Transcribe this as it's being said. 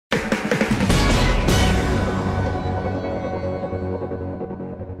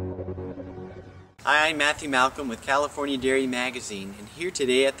Hi, I'm Matthew Malcolm with California Dairy Magazine, and here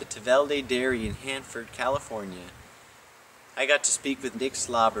today at the Tavelde Dairy in Hanford, California. I got to speak with Nick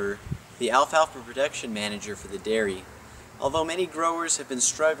Slobber, the alfalfa production manager for the dairy. Although many growers have been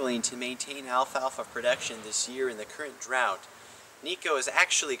struggling to maintain alfalfa production this year in the current drought, Nico is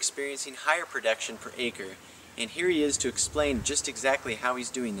actually experiencing higher production per acre, and here he is to explain just exactly how he's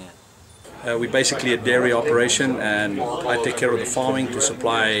doing that. We're basically a dairy operation, and I take care of the farming to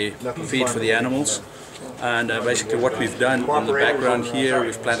supply feed for the animals. And basically what we've done on the background here,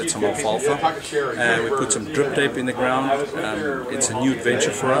 we've planted some alfalfa and we put some drip tape in the ground. It's a new adventure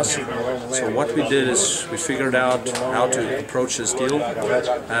for us. So what we did is we figured out how to approach this deal.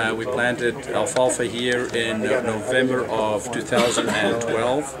 We planted alfalfa here in November of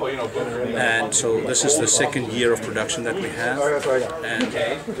 2012, and so this is the second year of production that we have. And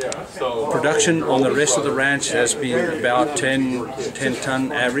production on the rest of the ranch has been about 10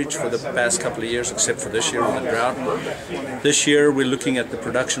 ton average for the past couple of years, except for this year with the drought. This year we're looking at the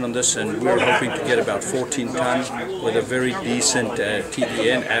production on this, and we're hoping to get about 14 ton with a very decent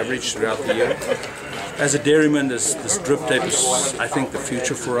TDN average throughout the year. As a dairyman, this drip tape is, I think, the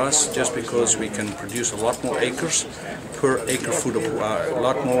future for us, just because we can produce a lot more acres per acre foot of a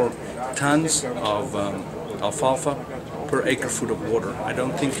lot more tons of alfalfa per acre foot of water. I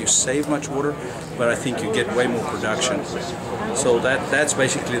don't think you save much water, but I think you get way more production. So that's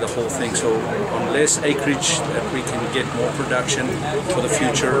basically the whole thing. So on less acreage, that we can get more production for the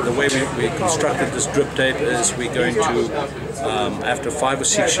future. The way we constructed this drip tape is we're going to, after 5 or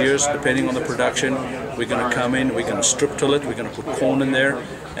 6 years, depending on the production, we're going to come in, we're going to strip till it, we're going to put corn in there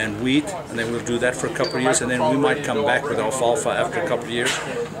and wheat, and then we'll do that for a couple of years, and then we might come back with alfalfa after a couple of years.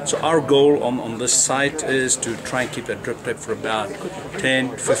 So our goal on this site is to try and keep that drip tape for about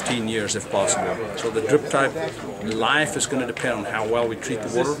 10-15 years if possible. So the drip tape life is going to depend on how well we treat the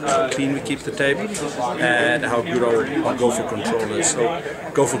water, how clean we keep the tape, and how good our gopher control is. So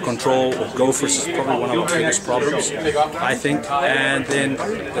gopher control or gophers is probably one of our biggest problems, I think, and then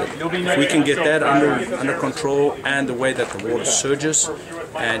if we can get that under control, and the way that the water surges,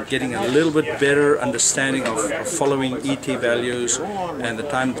 and getting a little bit better understanding of following ET values and the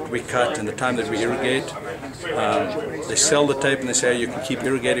time that we cut and the time that we irrigate. They sell the tape and they say you can keep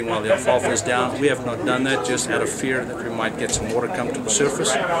irrigating while the alfalfa is down. We have not done that, just out of fear that we might get some water come to the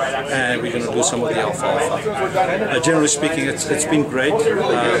surface, and we're going to do some of the alfalfa. Generally speaking, it's been great.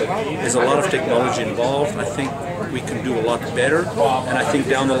 There's a lot of technology involved. I think we can do a lot better, and I think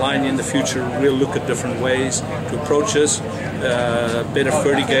down the line in the future we'll look at different ways to approach this, better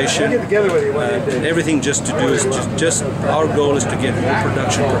fertigation, and everything just to do is just our goal is to get more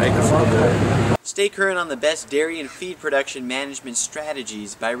production per acre for the water. Stay current on the best dairy and feed production management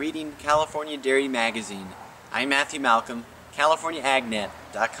strategies by reading California Dairy Magazine. I'm Matthew Malcolm,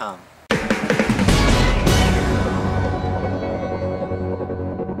 CaliforniaAgNet.com.